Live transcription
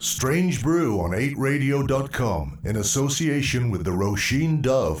Strange Brew on 8radio.com in association with the Roisin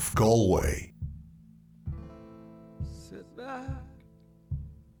Dove Galway. Sit back,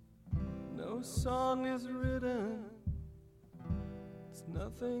 no song is written. It's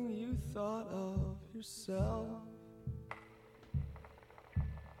nothing you thought of yourself.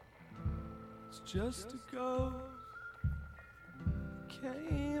 It's just a ghost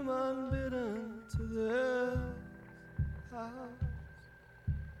came unbidden to this house.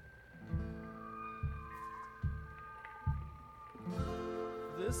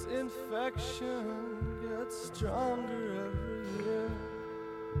 This infection gets stronger every year.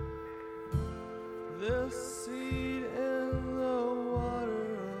 This seed in the water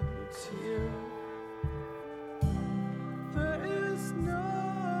of your tear. There is no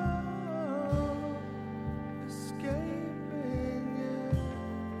escaping it.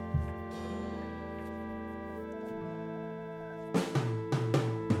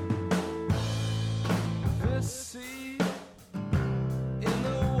 This seed in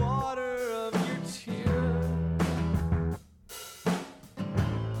the water of your tear.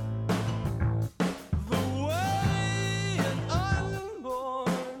 The way an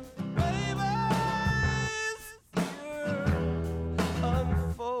unborn baby's fear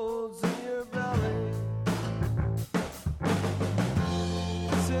unfolds in your belly.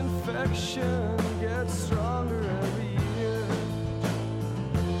 This infection gets stronger every year.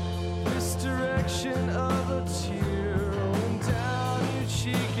 This direction of a tear rolling down your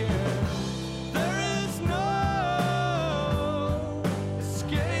cheek, and there is no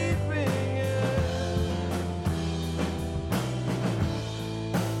escaping it.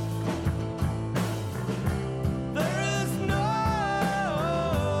 There is no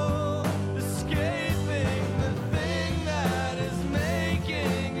escaping the thing that is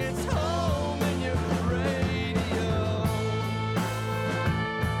making its home in your radio.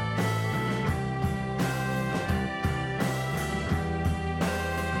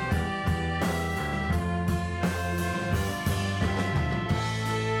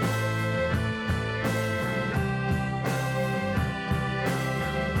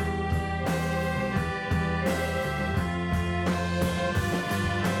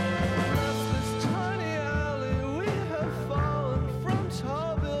 This tiny alley, we have fallen from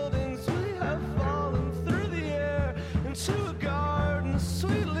tall buildings. We have fallen through the air into a garden,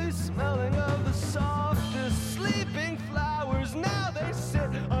 sweetly smelling of the softest sleeping flowers. Now they sit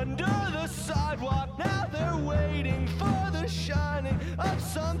under the sidewalk. Now they're waiting for the shining of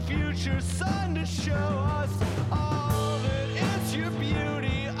some future sun to show us all that is your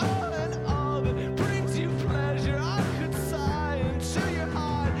beauty, all and all that brings you pleasure. I could sigh into your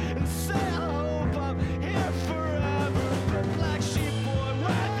heart and say I hope I'm here forever. But black sheep boy,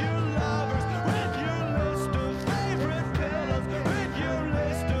 with your lovers, with your list of favorite pillows, with your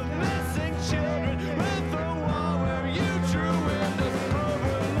list of missing children, with the wall where you drew windows,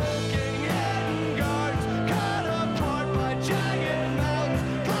 overlooking hidden gardens, cut apart by jagged mountains,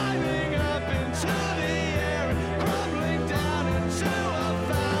 climbing up into the air.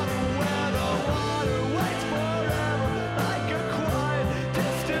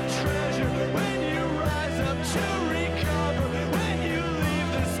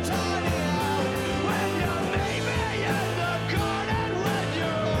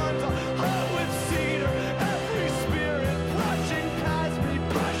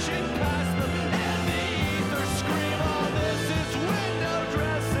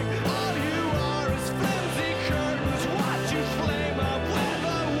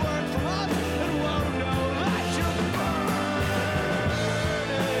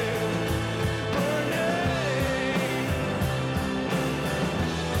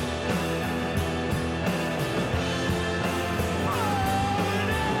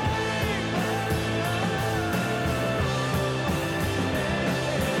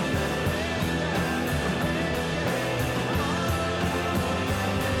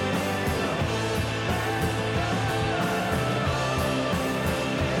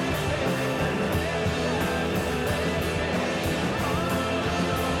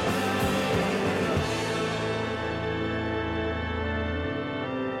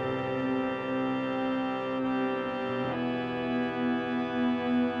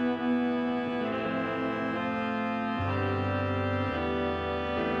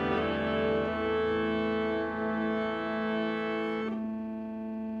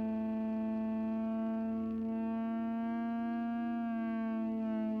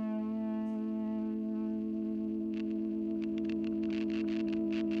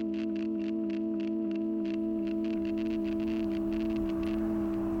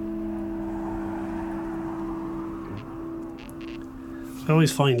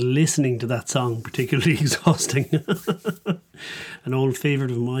 always find listening to that song particularly exhausting. An old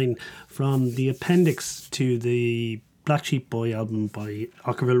favourite of mine from the appendix to the Black Sheep Boy album by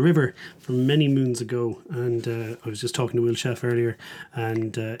Ockerville River from many moons ago, and I was just talking to Will Sheff earlier,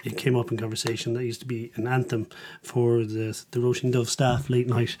 and it came up in conversation that used to be an anthem for the Roisin Dove staff late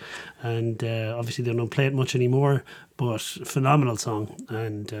night, and obviously they don't play it much anymore, but phenomenal song,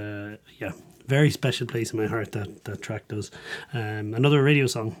 and yeah, very special place in my heart that track does. Another radio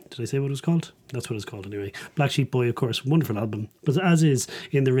song. Did I say what it was called? That's what it's called anyway. Black Sheep Boy, of course, wonderful album. But as is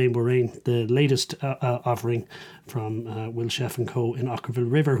In the Rainbow Rain, the latest offering from Will Sheff and Co. in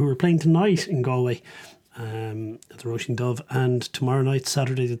Ockerville River, who are playing tonight in Galway at the Roisin Dove, and tomorrow night,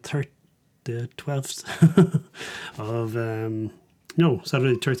 Saturday the 12th of...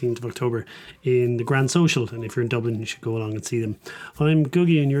 Saturday the 13th of October in the Grand Social, and if you're in Dublin you should go along and see them. I'm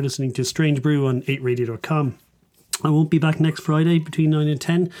Googie and you're listening to Strange Brew on 8radio.com. I won't be back next Friday between 9 and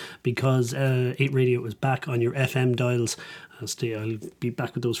 10 because 8 Radio is back on your FM dials. I'll be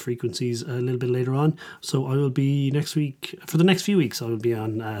back with those frequencies a little bit later on. So I will be next week, for the next few weeks, I will be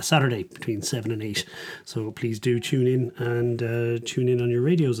on Saturday between 7 and 8. So please do tune in and tune in on your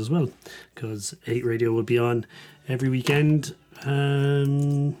radios as well, because 8 Radio will be on every weekend.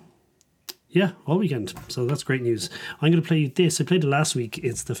 All weekend. So that's great news. I'm going to play this. I played it last week.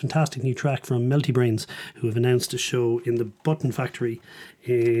 It's the fantastic new track from Melty Brains, who have announced a show in the Button Factory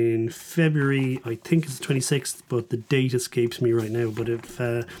in February. I think it's the 26th, but the date escapes me right now. But if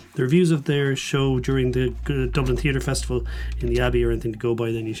the reviews of their show during the Dublin Theatre Festival in the Abbey are anything to go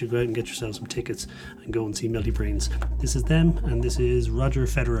by, then you should go out and get yourself some tickets and go and see Melty Brains. This is them, and this is Roger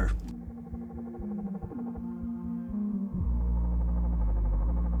Federer.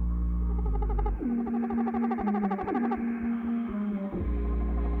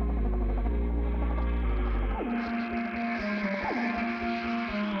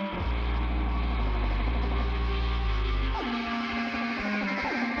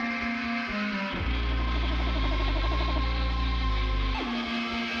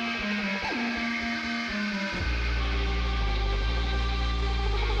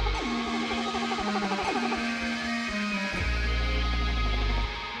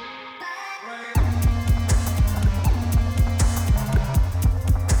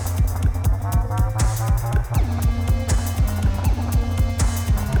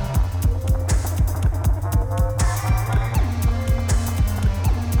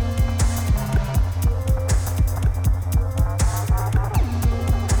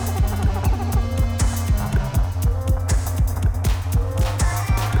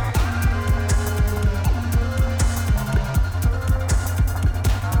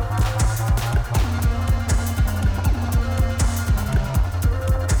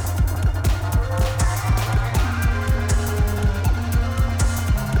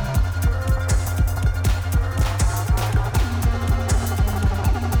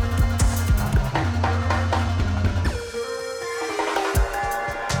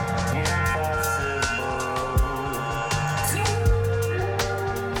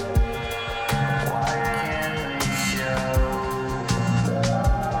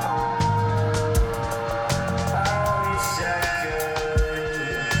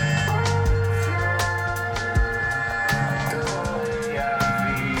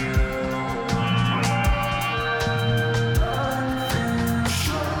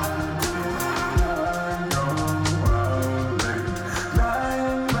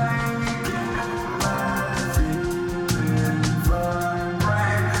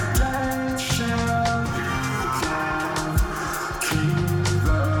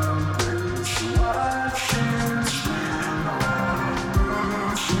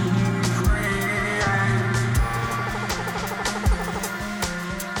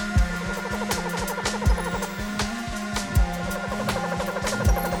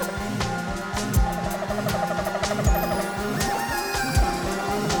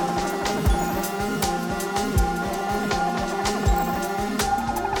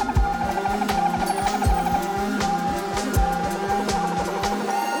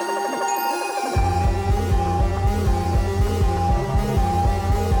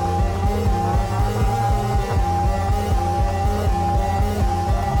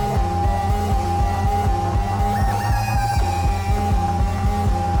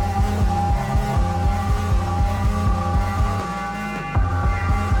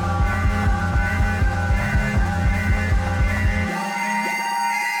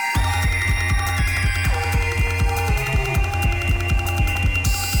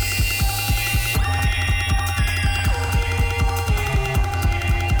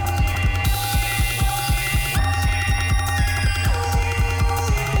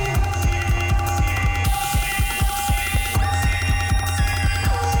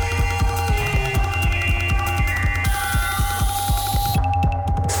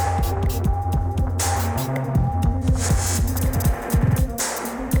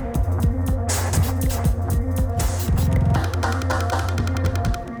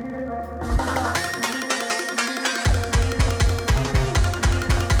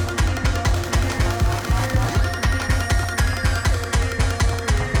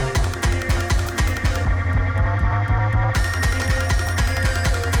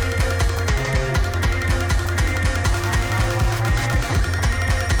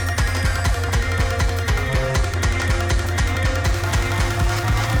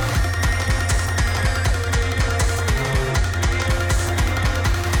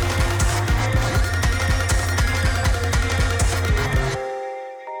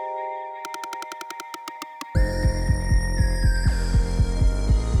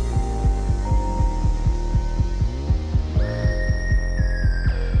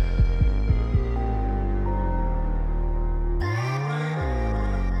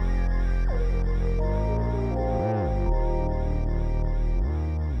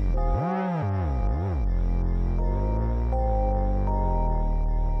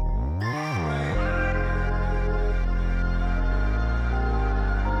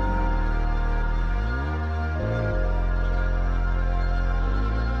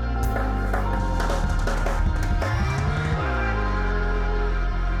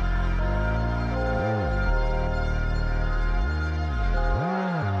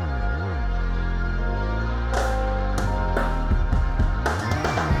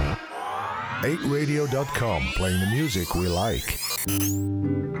 8radio.com, playing the music we like.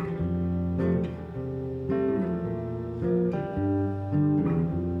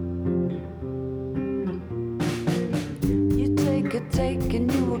 You take,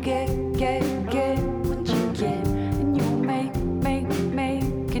 and you will get what you get. And you make,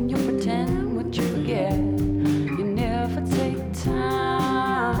 and you pretend what you forget. You never take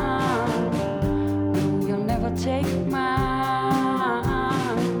time, no, you'll never take mine.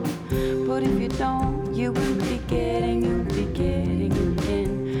 But if you don't, you will be getting again.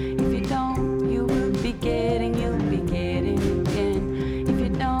 If you don't, you will be getting again. If you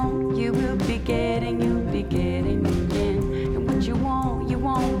don't, you will be getting again. And what you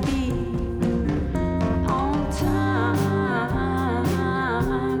won't be on time.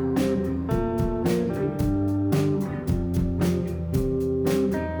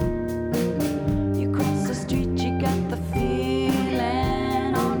 You cross the street, you got the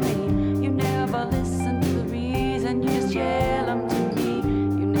feeling on me. You never listen to the reason, you just yell them to me.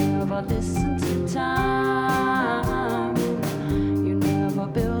 You never listen to time. You never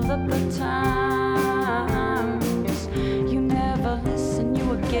build up the times. You never listen, you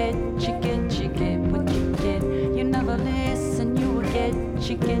will get what you get. You never listen, you will get what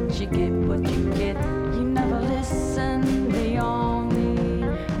you get. You never listen, the only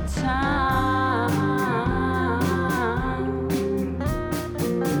time.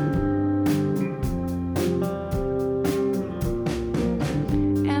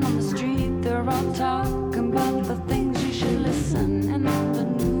 And on the street they're all talking about the things you should listen. And on the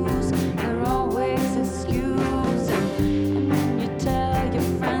news they're always excusing. And when you tell your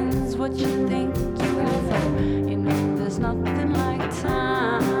friends what you think you have heard, you know there's nothing like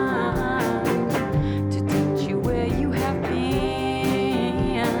time to teach you where you have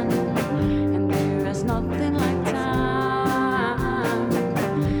been. And there is nothing like time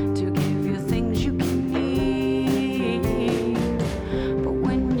to give you things you can need. But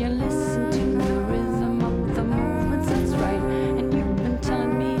when you listen to the rhythm of the movements, that's right. And you've been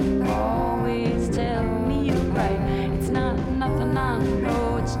telling me, always tell me you're right. It's not nothing I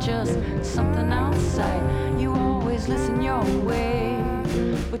know, it's just something outside. You always listen your way,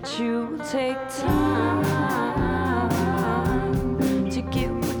 but you take time to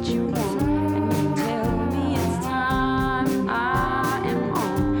get what you want. And you tell me it's time I am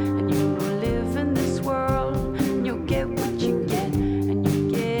on. And you live in this world, and you'll get what you get. And you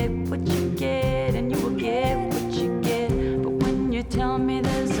get what you get, and you will get what you get. But when you tell me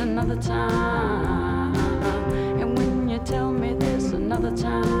there's another time, and when you tell me there's another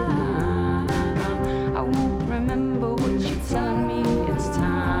time, I won't remember what you're telling me. It's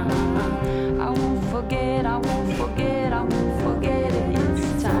time. I won't forget, I won't forget, I won't forget it.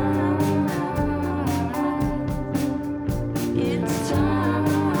 It's time. It's time.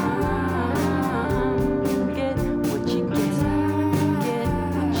 You get what you get. You get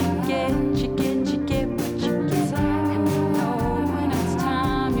what you get. You get what you get. And you know when it's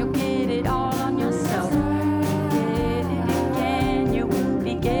time, you'll get it all on yourself. You get it again, you will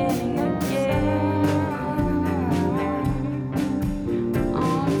be getting again.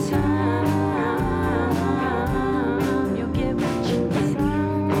 On time, you'll get what you get.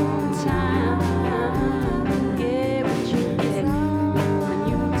 On time, you'll get what you get. When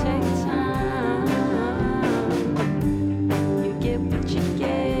you take time, you get what you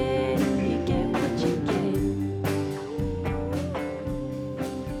get. You get what you get.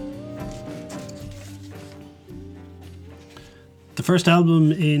 The first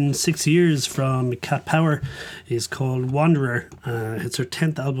album in 6 years from Cat Power is called Wanderer. It's her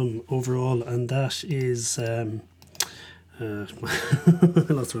 10th album overall, and that is I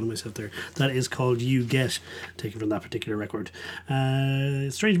lost one of myself there. That is called You Get, taken from that particular record.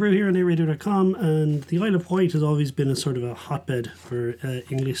 Strange Brew here on aradio.com, and the Isle of Wight has always been a sort of a hotbed for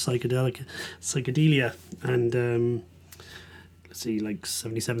English psychedelia, and let's see, like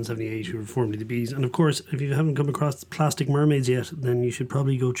 77, 78, who were formerly the Bees. And of course, if you haven't come across Plastic Mermaids yet, then you should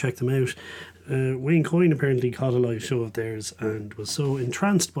probably go check them out. Wayne Coyne apparently caught a live show of theirs and was so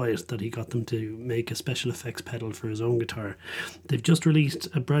entranced by it that he got them to make a special effects pedal for his own guitar. They've just released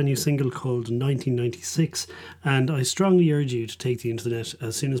a brand new single called 1996, and I strongly urge you to take the internet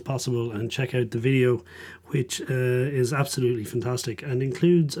as soon as possible and check out the video, which is absolutely fantastic and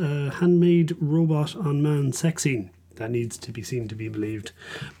includes a handmade robot on man sex scene. That needs to be seen to be believed.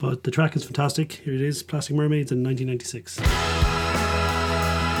 But the track is fantastic. Here it is, Plastic Mermaids in 1996.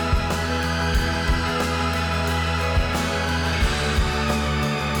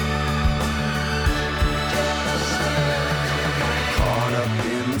 Caught up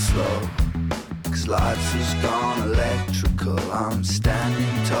in the slow, 'cause life has gone electrical. I'm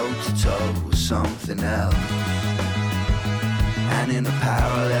standing toe to toe with something else. And in a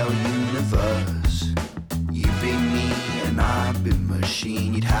parallel universe, you'd be me and I'd be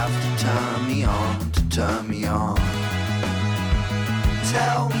machine. You'd have to turn me on to turn me on.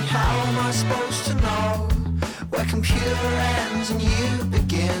 Tell me, how am I supposed to know where computer ends and you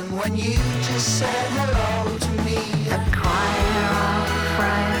begin when you just said hello to me? The choir of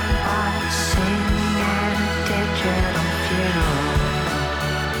robots sing at a digital funeral.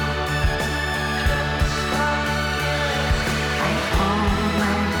 I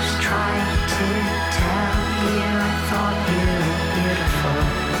almost tried to tell you I thought you were beautiful.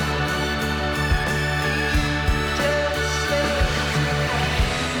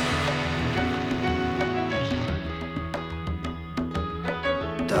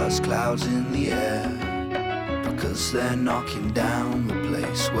 Dust clouds in the air, because they're knocking down the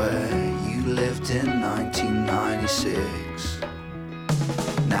place where you lived in 1996.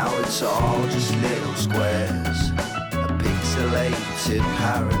 Now it's all just little squares, a pixelated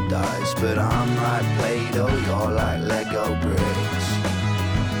paradise. But I'm like Play-Doh, you're like Lego bricks.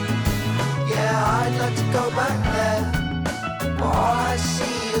 Yeah, I'd like to go back there, but all I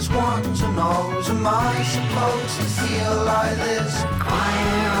see is ones and O's. Am I supposed to feel like this?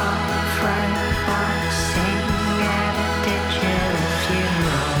 Choir of robots sing at a digital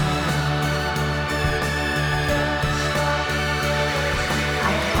funeral. I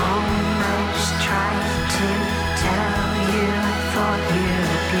almost tried to tell you I thought you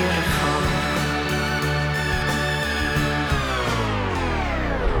were beautiful.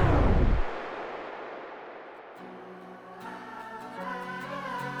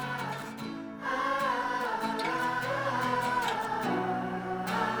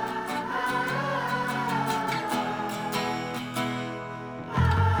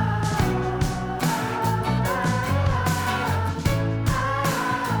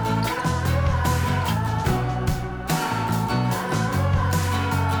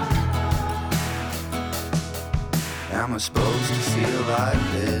 Am I supposed to feel like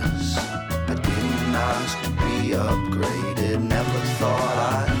this? I didn't ask to be upgraded, never thought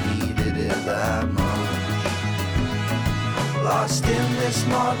I needed it that much. Lost in this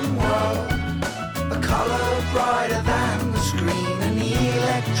modern world, a color brighter than the screen, an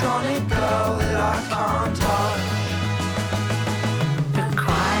electronic girl that I can't touch. The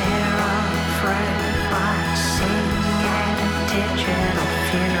choir of robots sing at a digital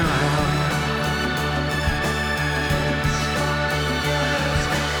funeral.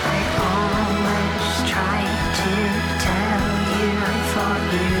 I almost tried to tell you I thought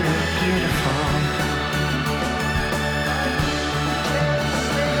you were beautiful.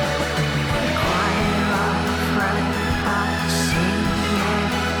 The choir of robots sing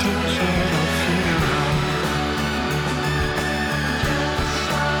at a digital funeral.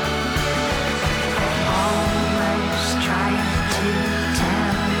 Almost tried to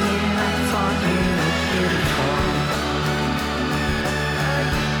tell you I thought you were beautiful.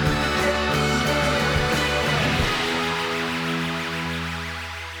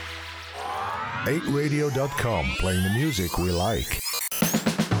 8radio.com, playing the music we like.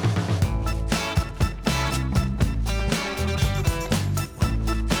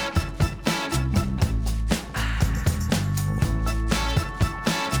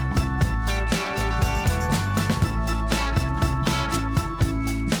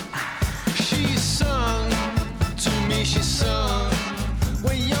 She sung to me, she sung,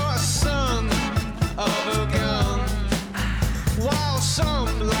 well, you're a son of a gun. While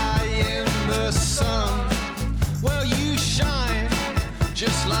some lie in the sun, well, you shine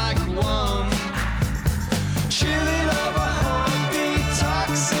just like one. Chilling of a heartbeat,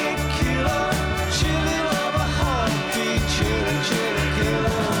 toxic killer. Chilling of a heartbeat, chilling, chilling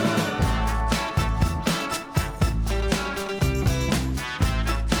killer.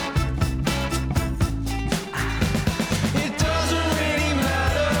 It doesn't really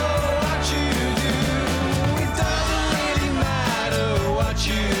matter what you do. It doesn't really matter what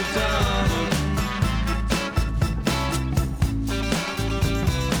you think.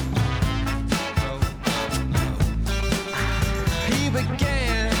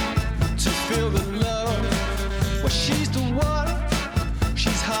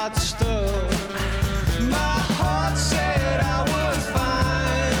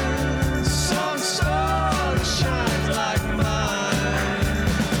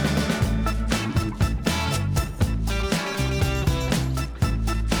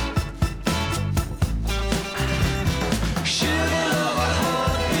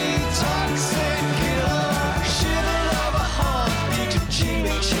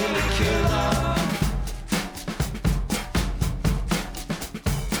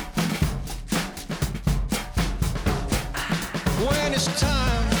 When it's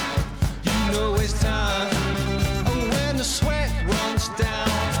time, you know it's time. Oh, when the sweat runs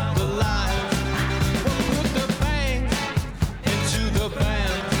down the line, we'll put the bang into the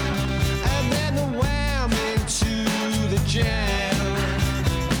band, and then the wham into the jam.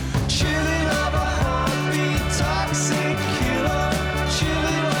 Chilling of a heartbeat, toxic killer.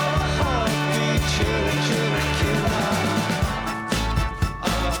 Chilling of a heartbeat, chilling, chilling killer.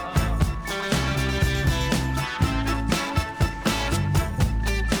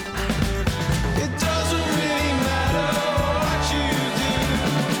 It doesn't really matter what you do.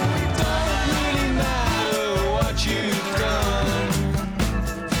 It doesn't really matter what you've done.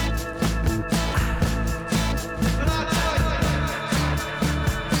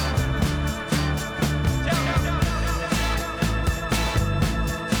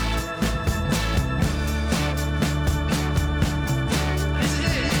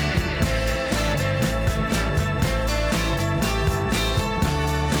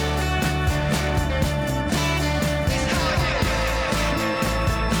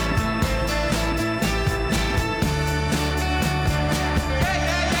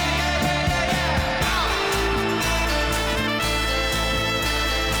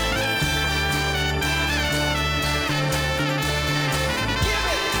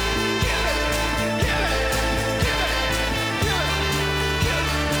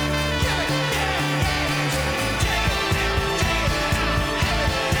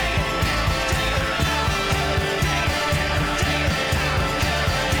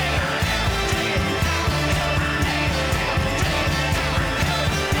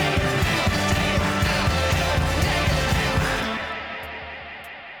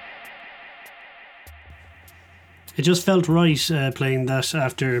 It just felt right playing that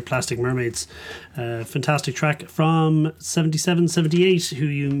after Plastic Mermaids. Fantastic track from 77, 78, who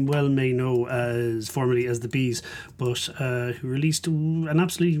you well may know as formerly as the Bees, but who released an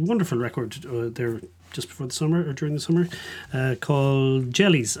absolutely wonderful record there just before the summer or during the summer called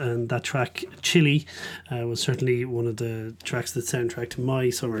Jellies, and that track Chili was certainly one of the tracks that soundtracked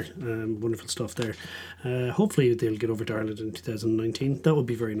my summer. Wonderful stuff there. Hopefully they'll get over to Ireland in 2019. That would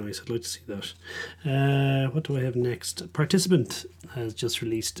be very nice. I'd like to see that. What do I have next? Participant has just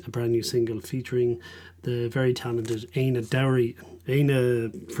released a brand new single featuring the very talented Aina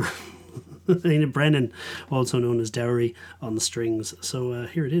Brennan, also known as Dowry, on the strings. So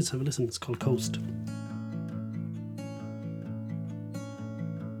here it is, have a listen. It's called Coast.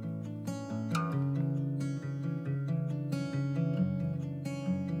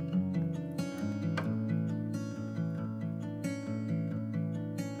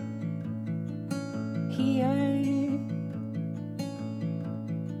 Here,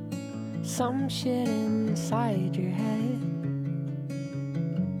 some shit inside your head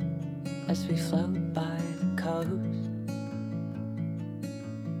as we float by the coast.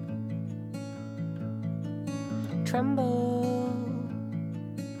 Tremble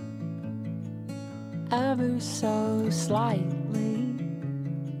ever so slightly.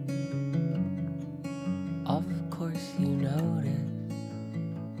 Of course you notice.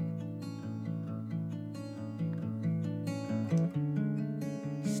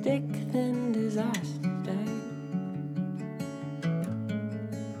 Stick thin disaster.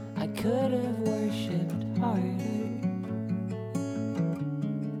 I could have worshipped harder.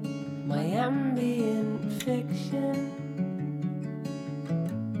 My ambient fiction,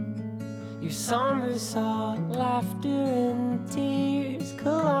 your somber saw laughter and tears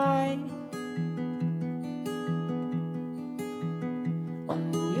collide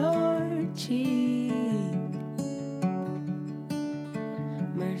on your cheek.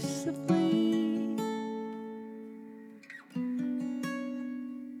 Mercifully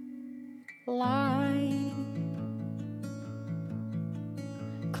lie,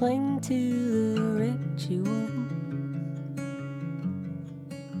 cling to the ritual,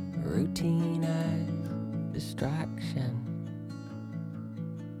 routine as distraction,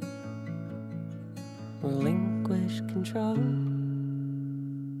 relinquish control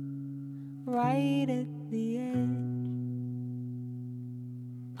right at the edge.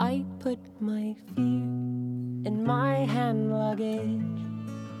 I put my fear in my hand luggage.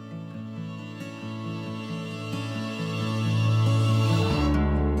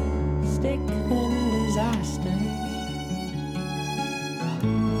 Stick thin disaster.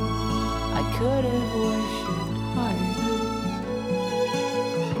 I could have worshipped harder.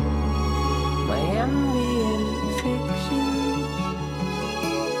 My ambient fiction,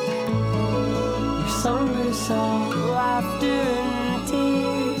 your somber saw laughter and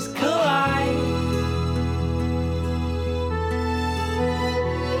tears collide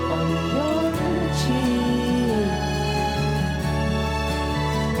on your cheek.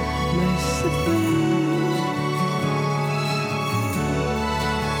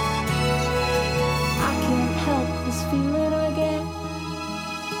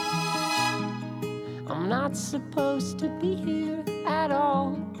 not supposed to be here at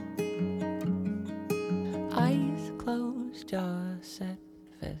all. Eyes closed, jaws set,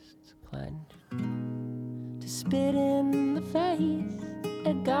 fists clenched. To spit in the face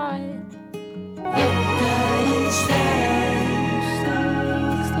a guide. Your guiding stars,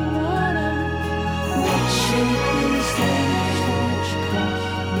 things the water, which shaping stage which cross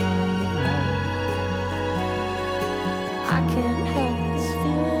my mind. I can't help this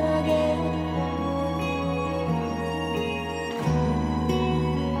feeling again.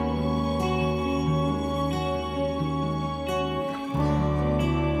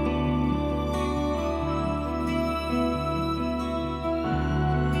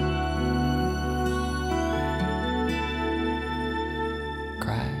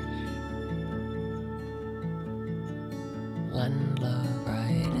 Lend love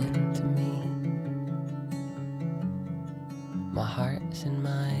right into me. My heart's in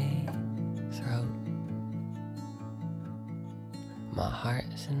my throat. My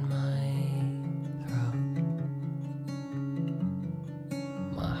heart's in my throat.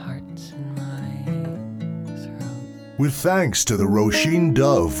 My heart's in my throat. With thanks to the Roisin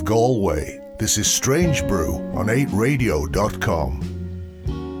Dove Galway, this is Strange Brew on 8radio.com.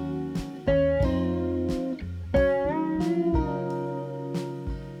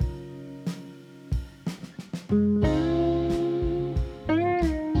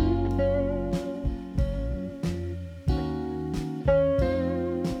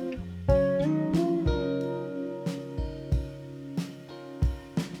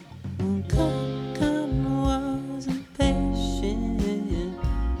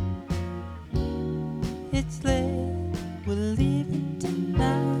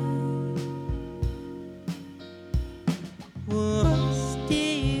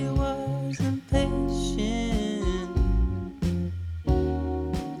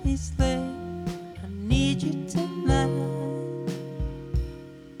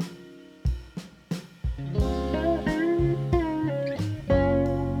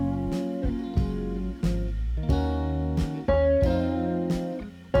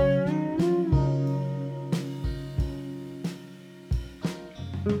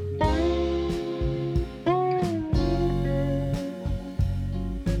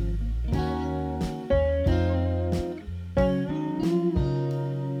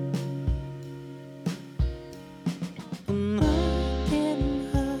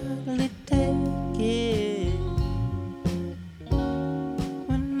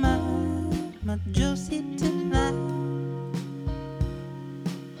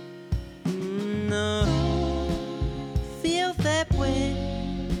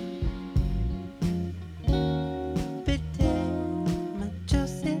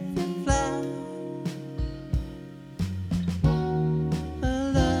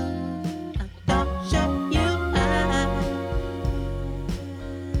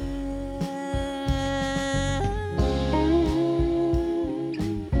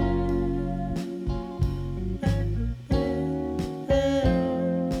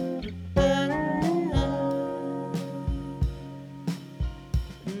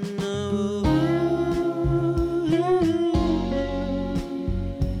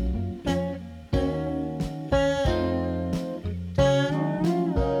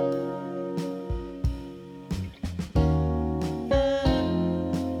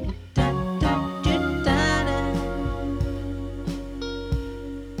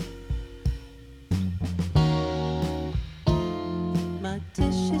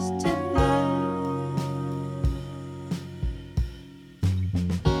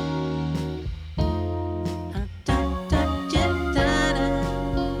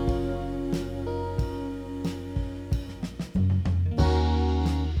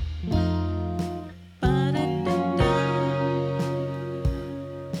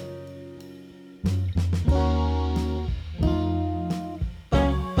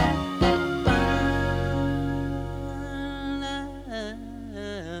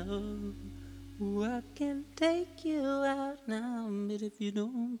 If you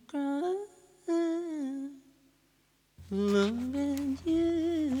don't cry, loving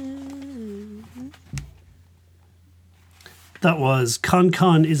you. That was Con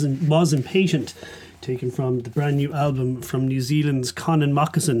was Impatient, taken from the brand new album from New Zealand's Conan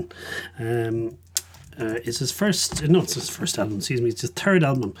Moccasin. It's his first album, it's his third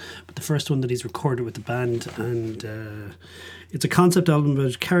album, but the first one that he's recorded with the band, and it's a concept album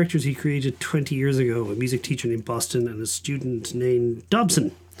about characters he created 20 years ago, a music teacher named Boston and a student named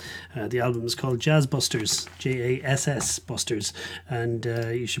Dobson. The album is called Jazz Busters, Jass Busters, and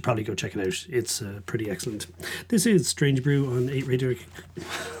you should probably go check it out. It's pretty excellent. This is Strange Brew on 8 Radio.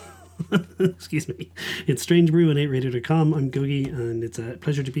 Excuse me. It's Strange Brew on 8radio.com. I'm Googie, and it's a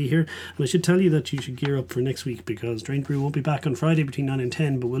pleasure to be here. And I should tell you that you should gear up for next week, because Strange Brew won't be back on Friday between 9 and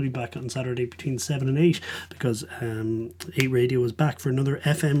 10, but we'll be back on Saturday between 7 and 8, because 8 Radio is back for another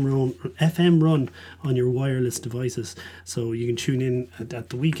FM run on your wireless devices. So you can tune in at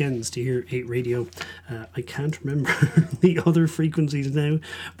the weekends to hear 8 Radio. I can't remember the other frequencies now,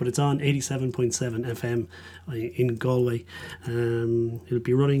 but it's on 87.7 FM in Galway. It'll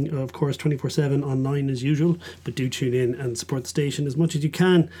be running, of course, 24/7 online as usual, but do tune in and support the station as much as you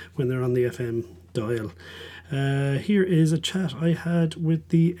can when they're on the FM dial. Here is a chat I had with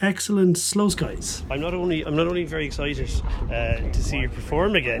the excellent Slow Skies. I'm not only very excited to see you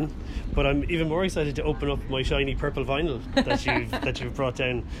perform again, but I'm even more excited to open up my shiny purple vinyl that you've brought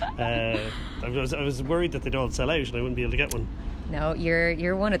down. I was worried that they'd all sell out and I wouldn't be able to get one. No,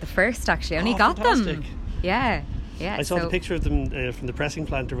 you're one of the first, actually. I only got fantastic. them. Yeah. I saw the picture of them from the pressing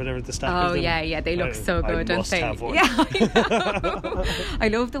plant or whatever, the stack of them. Yeah, they look so good, don't they? Have one. Yeah, I know. I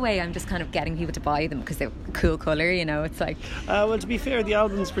love the way I'm just kind of getting people to buy them because they're a cool colour, you know. It's like... well, to be fair, the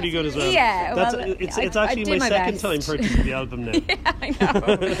album's pretty good as well. Yeah, it's actually my second time purchasing the album now. Yeah, I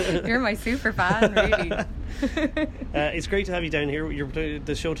know. You're my super fan, really. It's great to have you down here.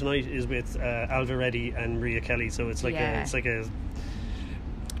 The show tonight is with Alva Reddy and Maria Kelly, so it's like a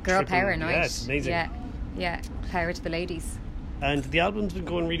girl power night. Yeah, it's amazing. Yeah, power to the ladies. And the album's been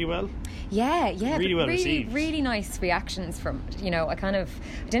going really well. Yeah, really well received. Really nice reactions from it. You know, I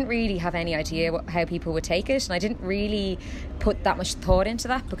didn't really have any idea how people would take it, and I didn't really put that much thought into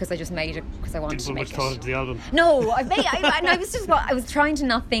that because I just made it because I wanted to make it. Didn't put much thought into the album. No, I was trying to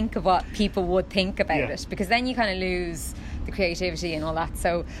not think of what people would think about it, because then you kind of lose the creativity and all that.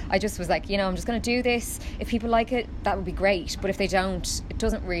 So I just was like, I'm just going to do this. If people like it, that would be great. But if they don't, it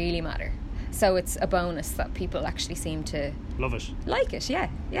doesn't really matter. So it's a bonus that people actually seem to love it, like it. Yeah.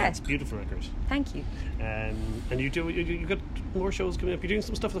 It's a beautiful record. Thank you. And you got more shows coming up. You're doing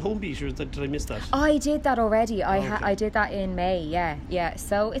some stuff at Home Beat, or did I miss that? I did that already. I did that in May. Yeah.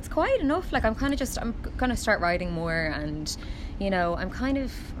 So it's quite enough. Like I'm going to start writing more, and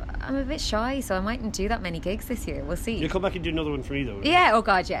I'm a bit shy, so I mightn't do that many gigs this year. We'll see. You'll come back and do another one for me, though. Yeah, oh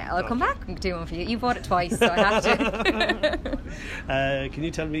God, yeah. I'll come back and do one for you. You bought it twice, so I have to. Can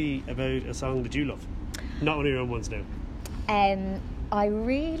you tell me about a song that you love? Not one of your own ones now. I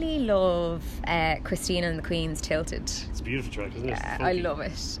really love Christina and the Queen's Tilted. It's a beautiful track, isn't it? Yeah, I love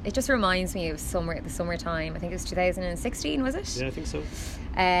it. It just reminds me of the summertime. I think it was 2016, was it? Yeah, I think so.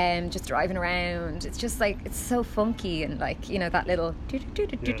 Just driving around. It's just like, it's so funky, and like, that little...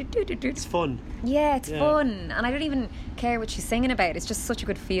 It's fun. Yeah, it's fun. And I don't even care what she's singing about. It's just such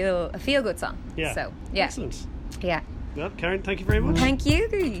a feel-good song. Yeah. So, yeah. Excellent. Yeah. Well, Karen, thank you very much. Thank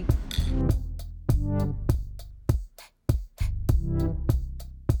you.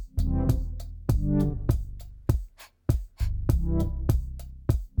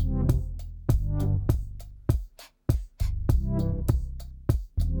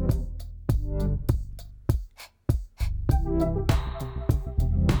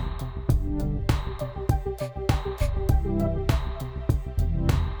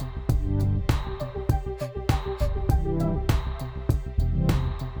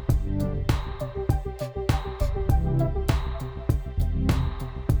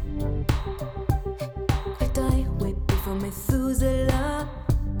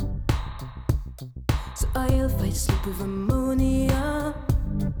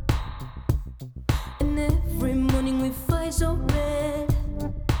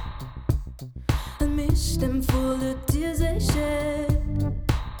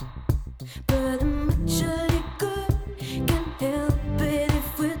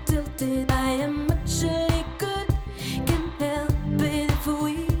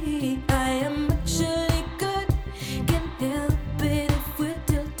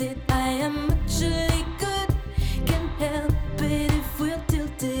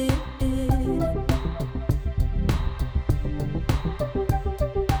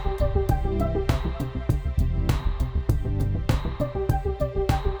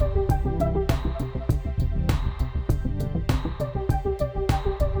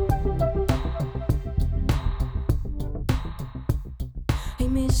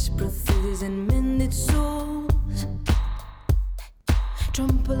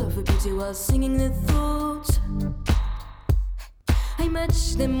 Singing the thoughts, I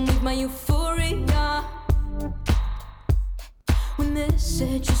match them with my euphoria. When they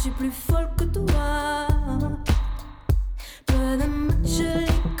said je suis plus folle que toi, but I'm actually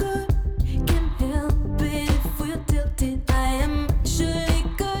good. Can't help it if we're tilted. I am actually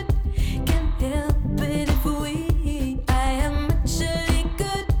good. Can't help it if I am actually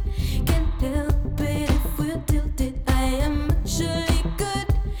good.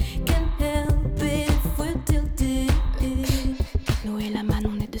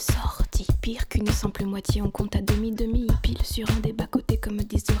 comme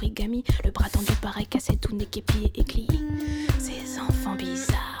des origamis. Le bras tendu pareil cassé, tout n'est qu'épié et plié. Ces enfants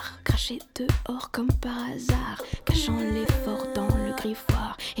bizarres, crachés dehors comme par hasard, cachant l'effort dans le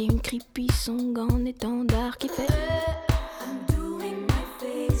griffoir. Et une creepy song en étendard qui fait I'm doing my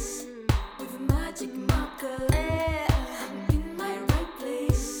face with a magic marker. I'm in my right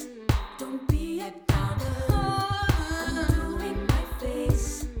place, don't be a downer. I'm doing my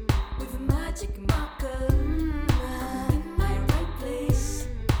face with a magic marker. I'm in my right place,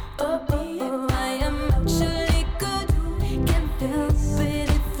 don't be a downer. I am actually good, can't help it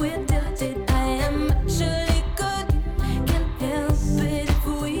if we're tilted. I am actually good, can't help it if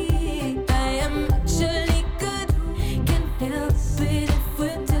we. I am actually good, can't help it if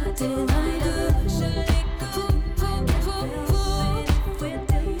we're tilted. I'm good, actually good, can't help it if we're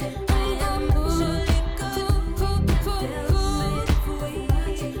tilted. I am actually good, can't help it if we.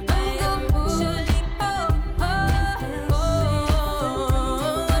 I am actually good, I'm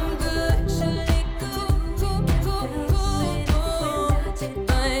good, actually good,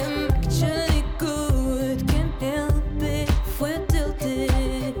 I am actually good, can't help it if we're tilted.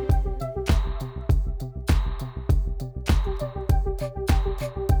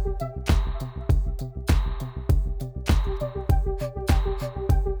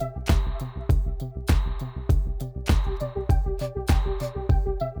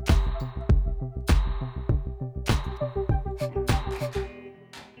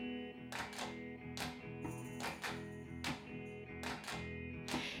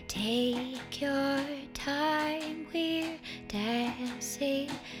 Take your time, we're dancing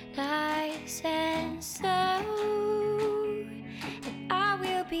nice and slow, and I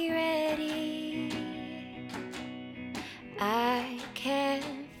will be ready. I can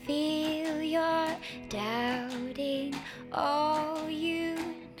feel your doubting all you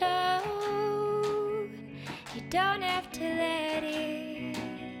know. You don't have to let it.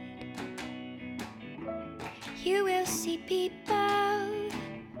 You will see people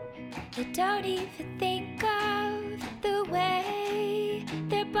that don't even think of the way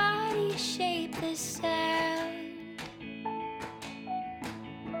their bodies shape the sound.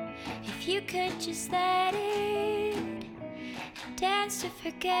 If you could just let it dance to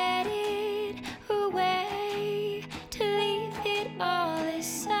forget it away, to leave it all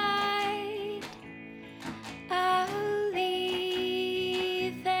aside, I'll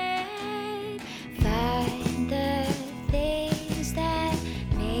leave and find the things that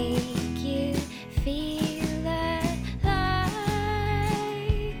make you feel alive.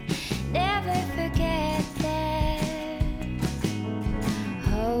 Never forget them.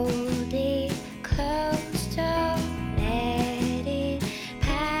 Hold it close, don't let it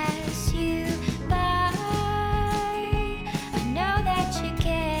pass you by. I know that you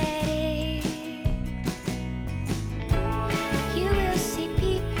can.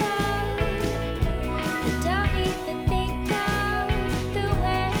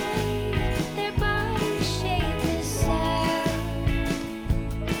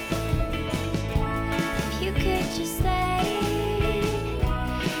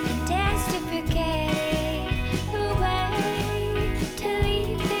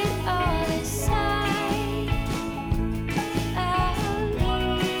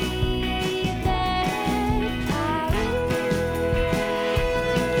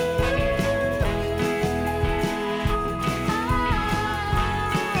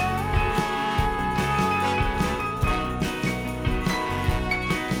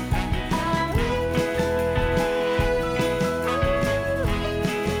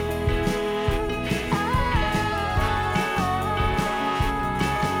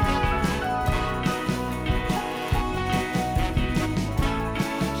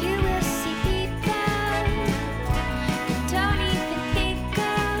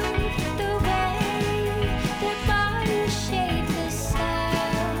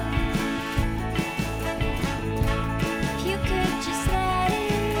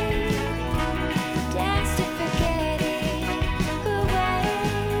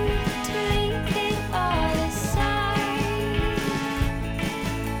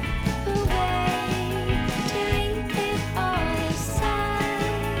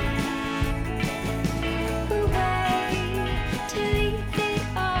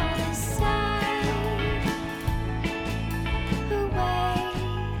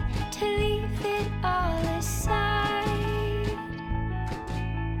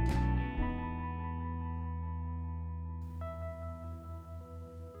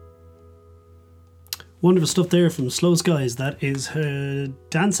 Wonderful stuff there from Slow Skies. That is her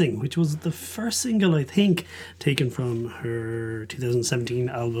Dancing, which was the first single, I think, taken from her 2017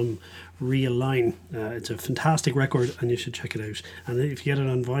 album Realign. It's a fantastic record and you should check it out. And if you get it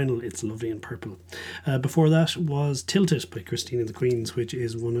on vinyl, it's lovely in purple. Before that was Tilt It by Christine and the Queens, which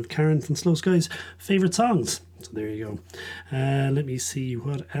is one of Karen from Slow Skies' favourite songs. So there you go. Let me see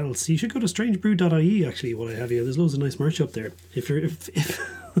what else. You should go to strangebrew.ie actually while I have you. There's loads of nice merch up there.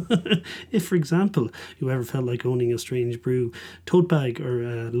 If for example you ever felt like owning a Strange Brew tote bag or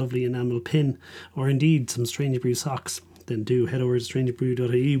a lovely enamel pin or indeed some Strange Brew socks, then do head over to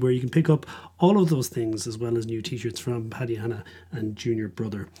strangebrew.ie where you can pick up all of those things as well as new t-shirts from Paddy Hanna and Junior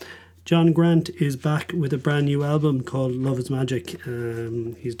Brother. John Grant is back with a brand new album called Love Is Magic.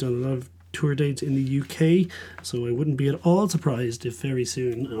 He's done a lot of tour dates in the UK, so I wouldn't be at all surprised if very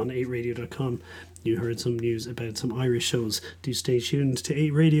soon on 8radio.com you heard some news about some Irish shows. Do stay tuned to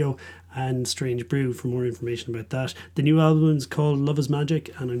 8 Radio and Strange Brew for more information about that. The new album is called Love Is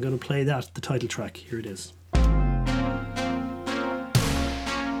Magic and I'm going to play that, the title track. Here it is.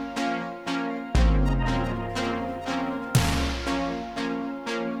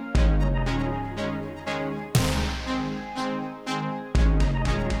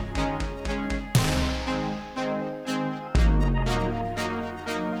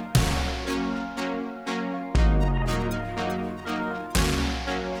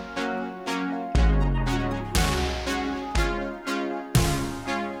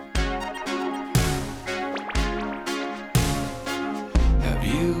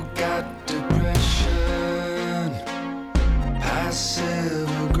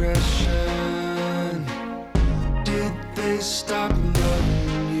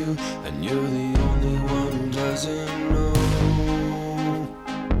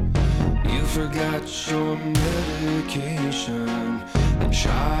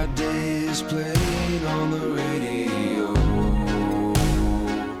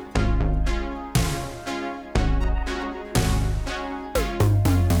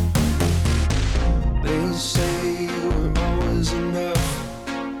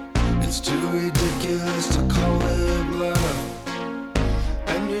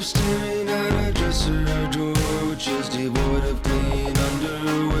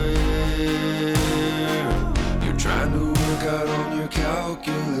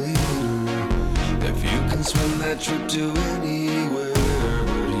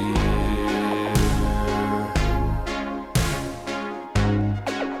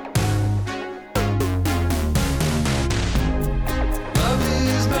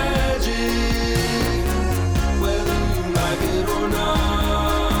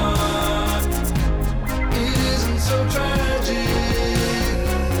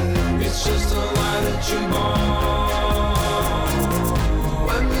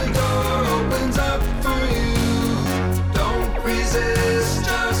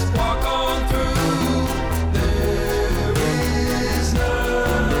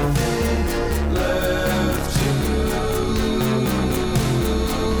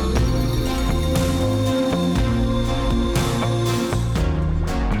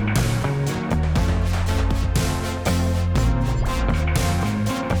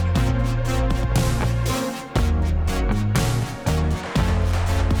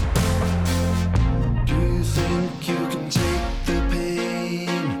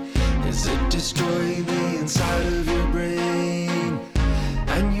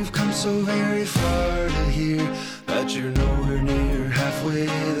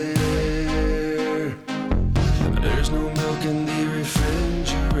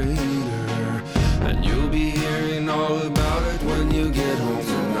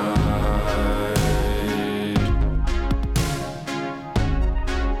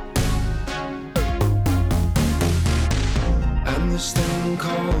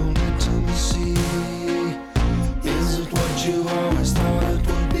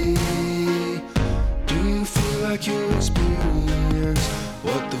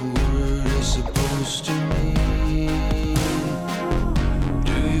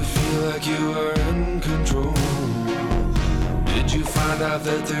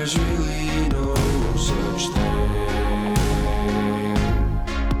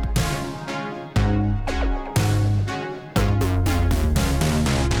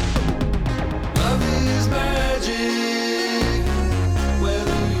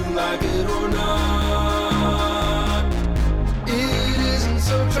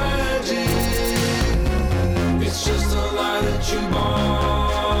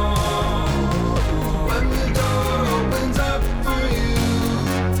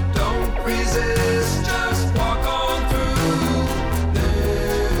 Just walk on through.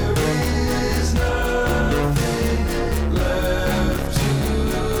 There is nothing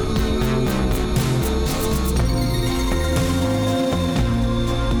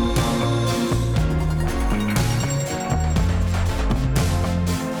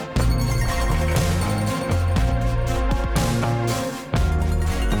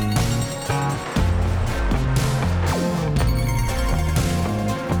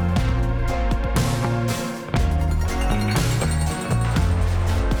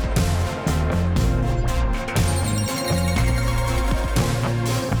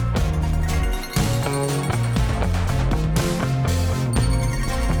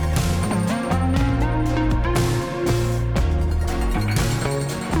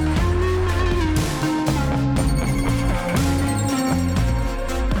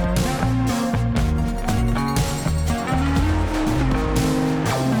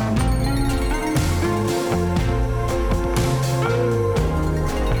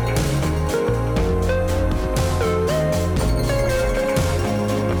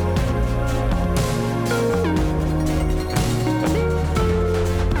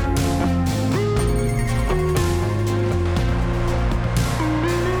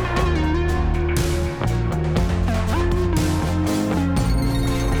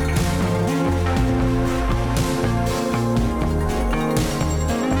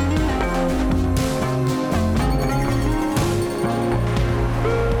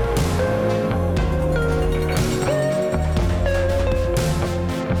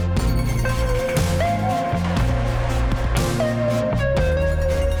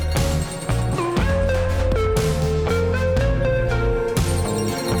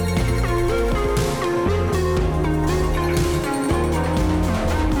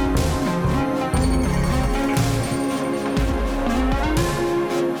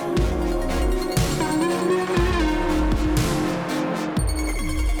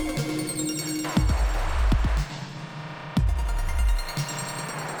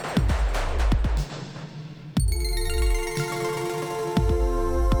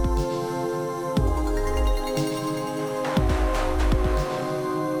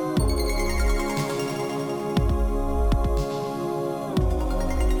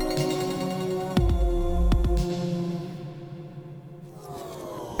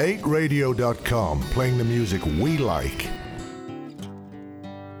 8radio.com, playing the music we like.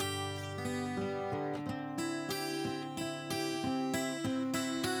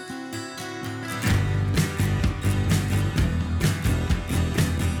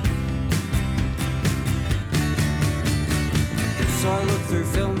 So I look through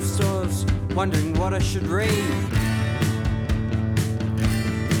film stores, wondering what I should read.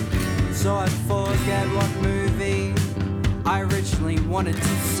 So I forget what movie I originally wanted to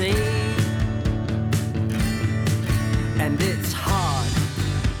see. And it's hard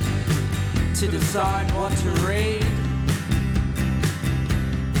to decide what to read.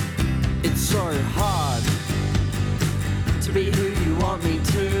 It's so hard to be who you want me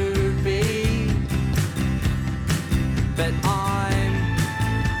to be. But I'm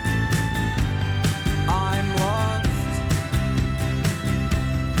lost.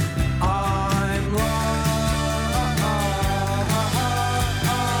 I'm lost.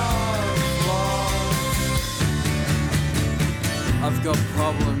 I've got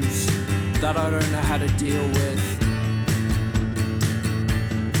problems that I don't know how to deal with.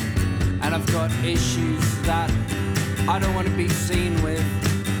 And I've got issues that I don't want to be seen with.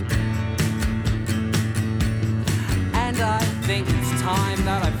 And I think it's time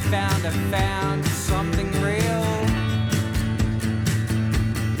that I found something real.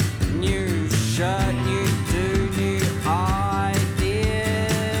 New shirt, new do, new ideas.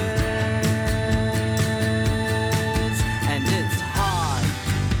 And it's hard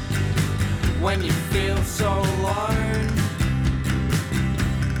when you feel so alone.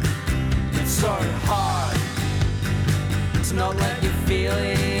 It's so hard to not let your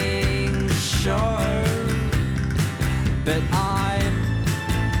feelings show. But I'm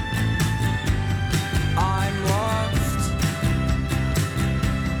lost.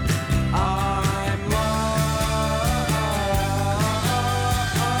 I'm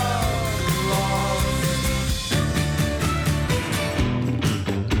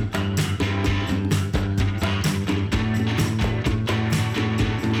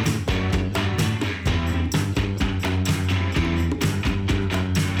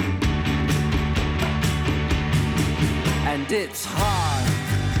and it's hard.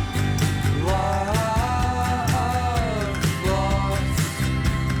 Love, lost.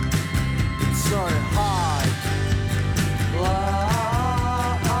 It's so hard.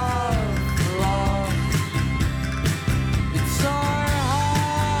 Love, lost. It's so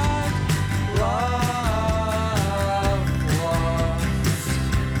hard. Love, lost.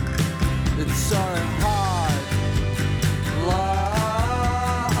 It's so hard.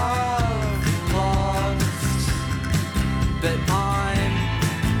 But I'm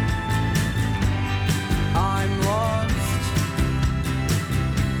lost.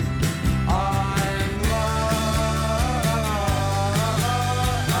 I'm lost.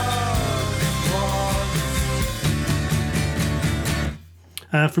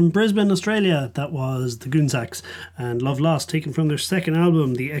 From Brisbane, Australia, that was the Goonsacks and Love Lost, taken from their second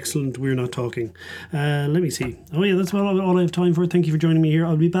album, the excellent We're Not Talking. Let me see. Oh yeah, that's all I have time for. Thank you for joining me here.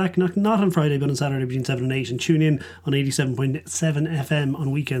 I'll be back not on Friday, but on Saturday between 7 and 8, and tune in on 87.7 FM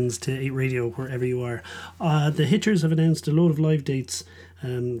on weekends to 8 Radio, wherever you are. The Hitchers have announced a load of live dates.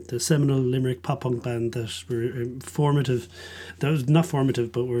 The seminal Limerick pop punk band that were formative, that was not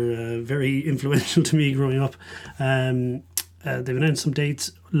formative, but were very influential to me growing up. They've announced some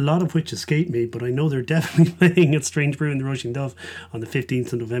dates, a lot of which escape me, but I know they're definitely playing at Strange Brew in the Roisin Dove on the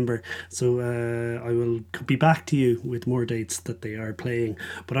 15th of November. So I will be back to you with more dates that they are playing.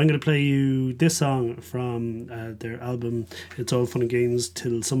 But I'm going to play you this song from their album, It's All Fun and Games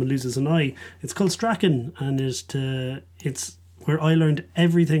Till Someone Loses an Eye. It's called Strachan, and it's where I learned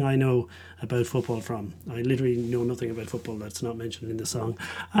everything I know about football from. I literally know nothing about football that's not mentioned in the song.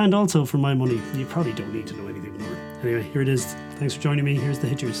 And also, for my money, you probably don't need to know anything more. Anyway, here it is. Thanks for joining me. Here's the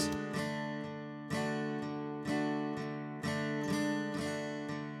Hitchers.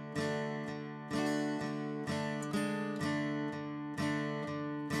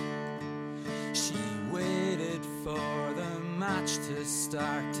 She waited for the match to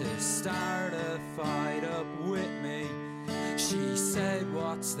start a fight up with me. She said,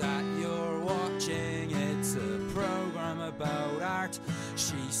 what's that you're watching? It's a program about art.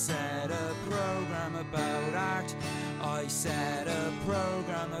 She said, a program about art. I said, a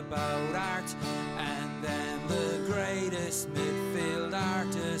program about art. And then the greatest midfield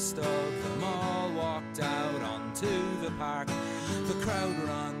artist of them all walked out onto the park. The crowd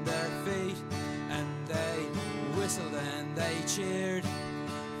were on their feet and they whistled and they cheered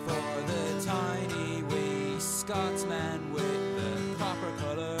for the tiny wee Scotsman with the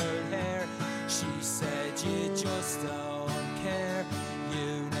copper-coloured hair. She said, you just don't care,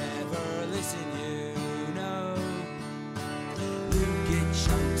 you know.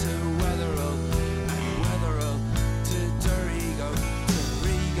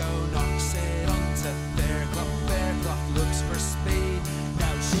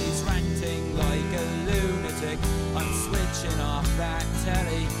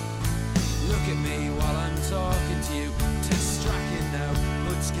 at me while I'm talking to you. To Strachan now,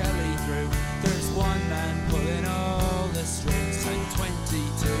 puts Kelly through. There's one man pulling all the strings, and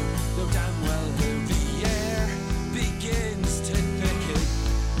 22, though damn well who. The air begins to thicken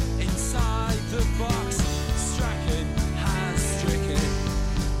inside the box. Strachan has stricken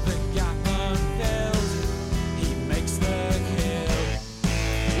the gap unfilled. He makes the kill.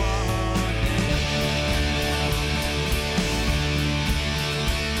 1-0.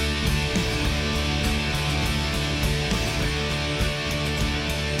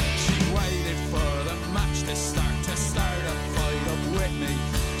 She waited for the match to start a fight up with me.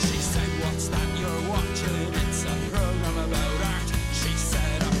 She said, what's that you're watching? It's a program about art. She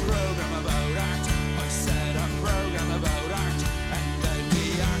said, a program about art. I said, a program about art. And then the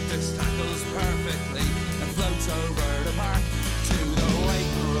artist tackles perfectly and floats over the park to the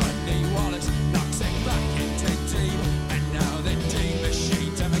wake. Rodney Wallace knocks it back into deep. And now the team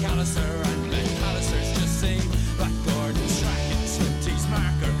machine to McAllister, and McAllister's just seen that Gordon Strachan's his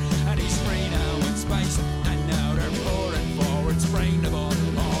marker, and he's free now in space. And now they're pouring forward, spraying the ball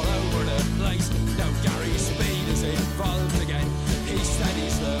all over the place. Now Gary Speed is involved again. He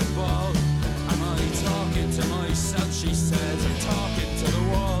steadies the ball. Am I talking to myself? She says, I'm talking to the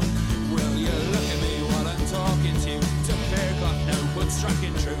wall. Will you look at me while I'm talking to you? To Fairclough now, but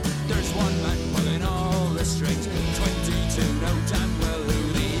Strachan true. There's one man pulling all the strings. 22, no damn well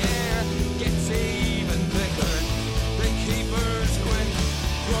who. The air gets even thicker. The keeper's quick.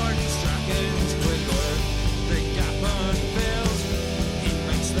 Gordon Strachan's quicker. The gap unfilled. He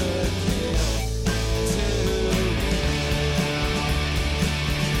makes the kill. 2-0.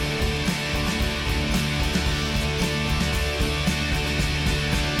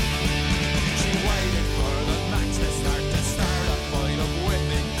 She waited for the match to start a fight up with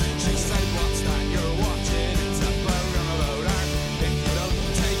me. She said, what's that you're watching? It's a program about art. If you don't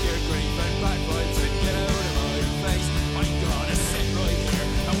take your grief and bad vibes and get out of my face, I'm gonna sit right here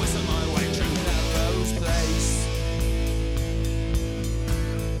and whistle my way through Melrose Place.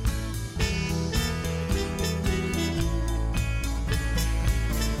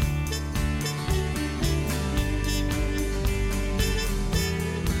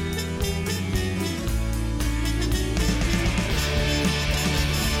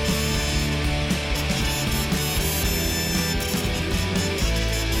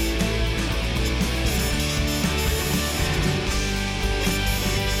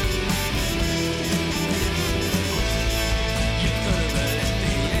 You could have lit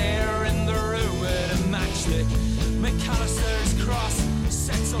the air in the room with a matchstick. McAllister's cross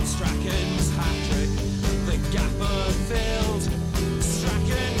sets up Strachan's hat-trick. The gap unfilled.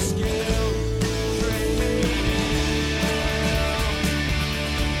 Strachan's skill. 3-0.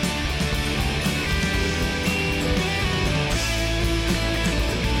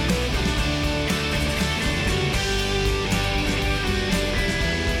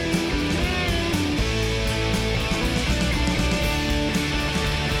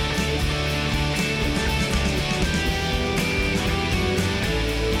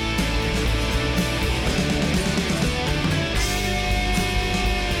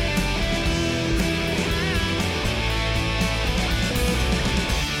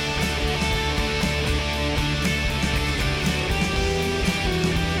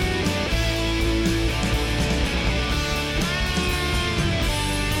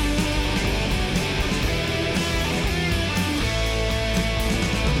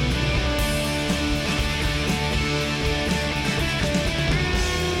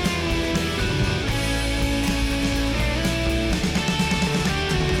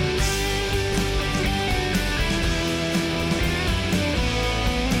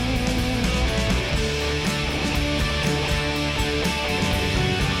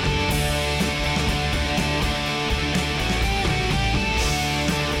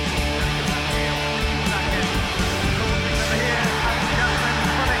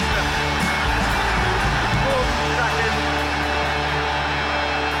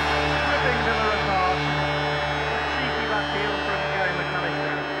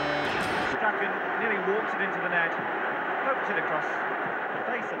 Strachan nearly walks it into the net, pokes it across the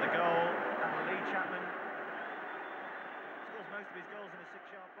face of